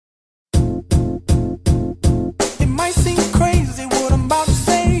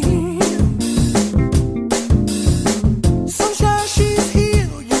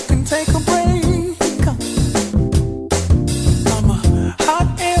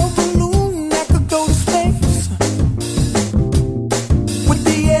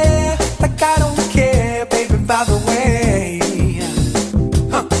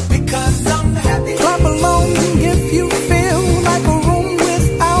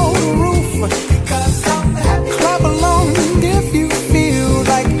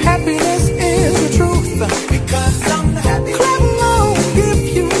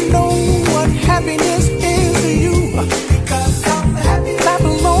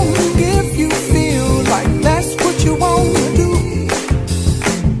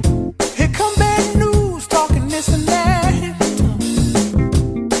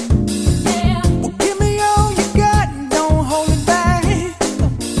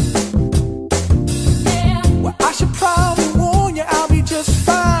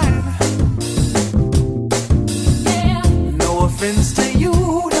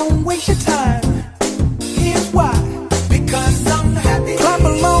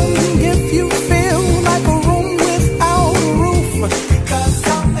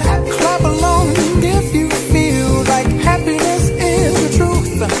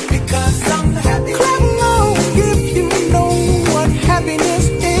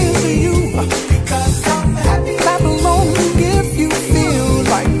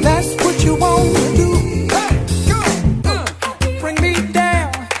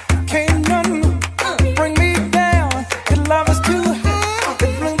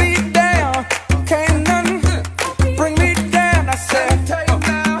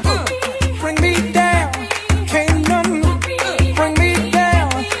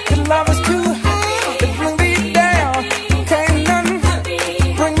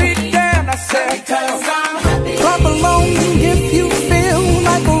said, because I'm happy. Clap along if you feel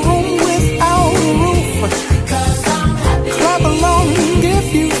like a room without a roof. Because I'm happy. Clap along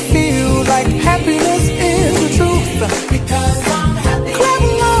if you feel like happiness is the truth. Because I'm happy. Clap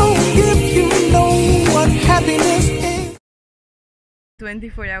along if you know what happiness is.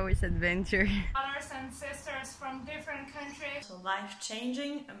 24 hours adventure. Brothers and sisters from different countries. So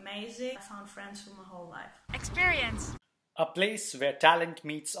life-changing, amazing. I found friends for my whole life. Experience. A place where talent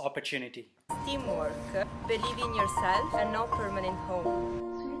meets opportunity. Teamwork, believe in yourself, and no permanent home.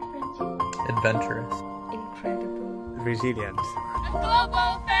 Adventurous. Incredible. Resilient. A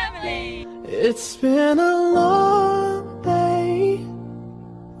global family. It's been a long day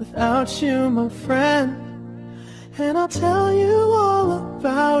without you, my friend. And I'll tell you all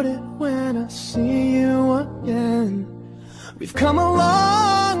about it when I see you again. We've come a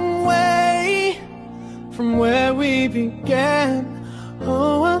long way from where we began.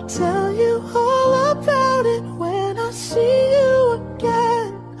 Oh, I'll tell you all about it when I see you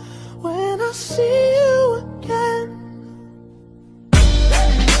again. When I see you again.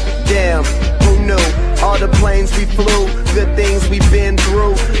 Damn, who knew? All the planes we flew, good things we've been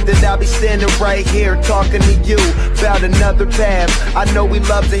through. That I'll be standing right here talking to you about another path. I know we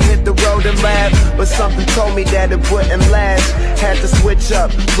love to hit the road and laugh, but something told me that it wouldn't last. Had to switch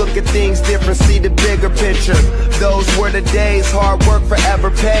up, look at things different, see the bigger picture. Those were the days, hard work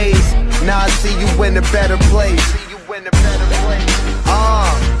forever pays. Now I see you in a better place.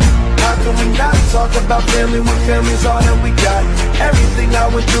 How can we not talk about family when family's all that we got? Everything I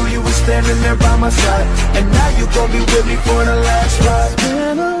went through, you were standing there by my side. And now you gon' be with me for the last ride. It's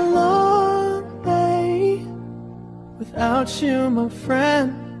been a long day without you, my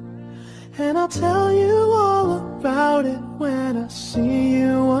friend. And I'll tell you all about it when I see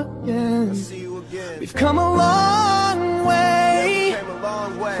you again. We've come a long way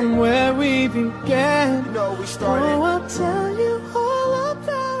from where we began. You know we started. Oh, I'll tell you all